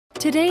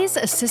Today's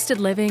assisted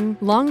living,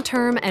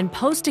 long-term, and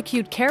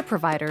post-acute care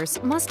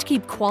providers must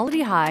keep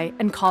quality high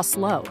and costs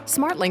low.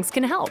 SmartLinx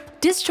can help.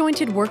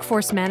 Disjointed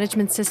workforce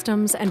management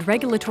systems and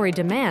regulatory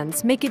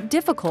demands make it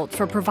difficult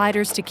for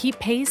providers to keep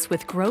pace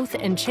with growth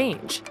and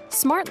change.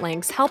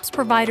 SmartLinx helps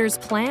providers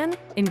plan,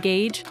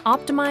 engage,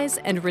 optimize,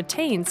 and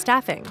retain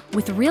staffing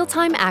with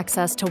real-time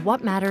access to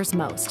what matters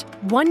most.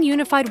 One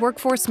unified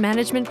workforce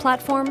management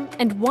platform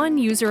and one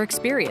user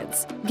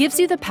experience gives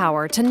you the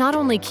power to not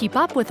only keep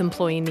up with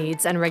employee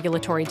needs and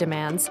regulatory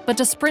demands, but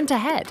to sprint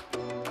ahead.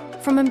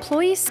 From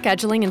employee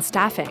scheduling and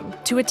staffing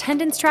to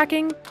attendance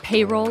tracking,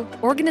 payroll,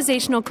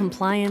 organizational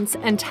compliance,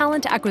 and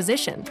talent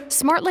acquisition,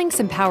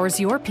 SmartLinx empowers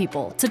your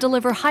people to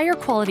deliver higher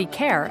quality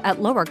care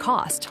at lower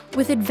cost.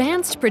 With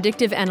advanced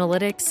predictive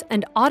analytics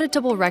and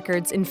auditable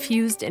records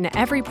infused in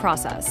every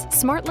process,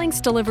 SmartLinx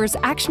delivers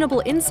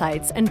actionable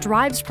insights and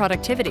drives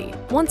productivity.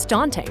 Once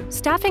daunting,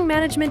 staffing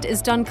management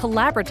is done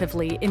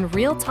collaboratively in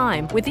real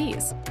time with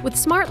ease. With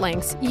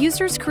SmartLinx,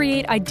 users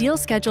create ideal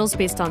schedules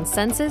based on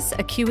census,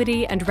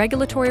 acuity, and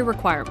regulatory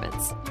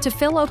requirements to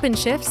fill open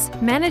shifts,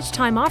 manage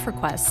time off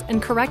requests,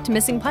 and correct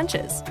missing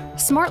punches.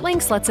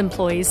 SmartLinx lets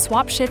employees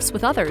swap shifts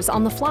with others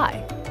on the fly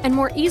and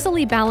more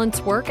easily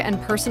balance work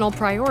and personal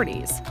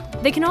priorities.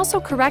 They can also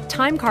correct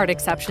time card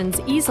exceptions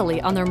easily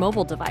on their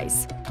mobile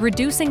device,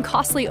 reducing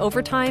costly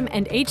overtime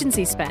and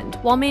agency spend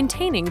while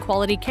maintaining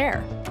quality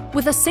care.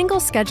 With a single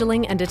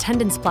scheduling and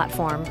attendance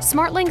platform,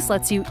 SmartLinx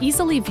lets you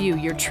easily view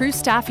your true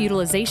staff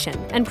utilization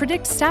and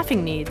predict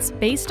staffing needs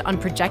based on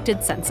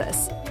projected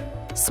census.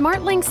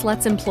 SmartLinx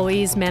lets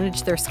employees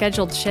manage their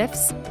scheduled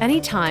shifts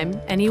anytime,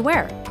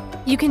 anywhere.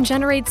 You can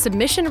generate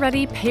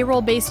submission-ready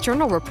payroll-based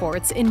journal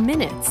reports in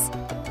minutes,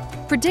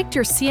 predict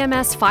your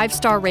CMS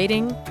 5-star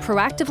rating,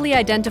 proactively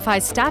identify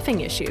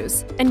staffing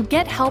issues, and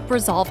get help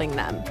resolving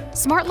them.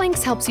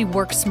 SmartLinx helps you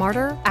work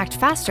smarter, act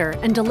faster,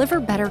 and deliver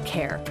better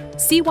care.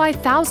 See why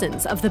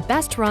thousands of the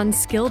best-run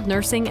skilled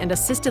nursing and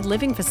assisted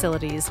living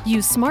facilities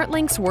use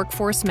SmartLinx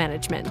Workforce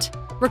Management.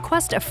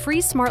 Request a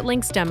free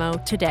SmartLinx demo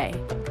today.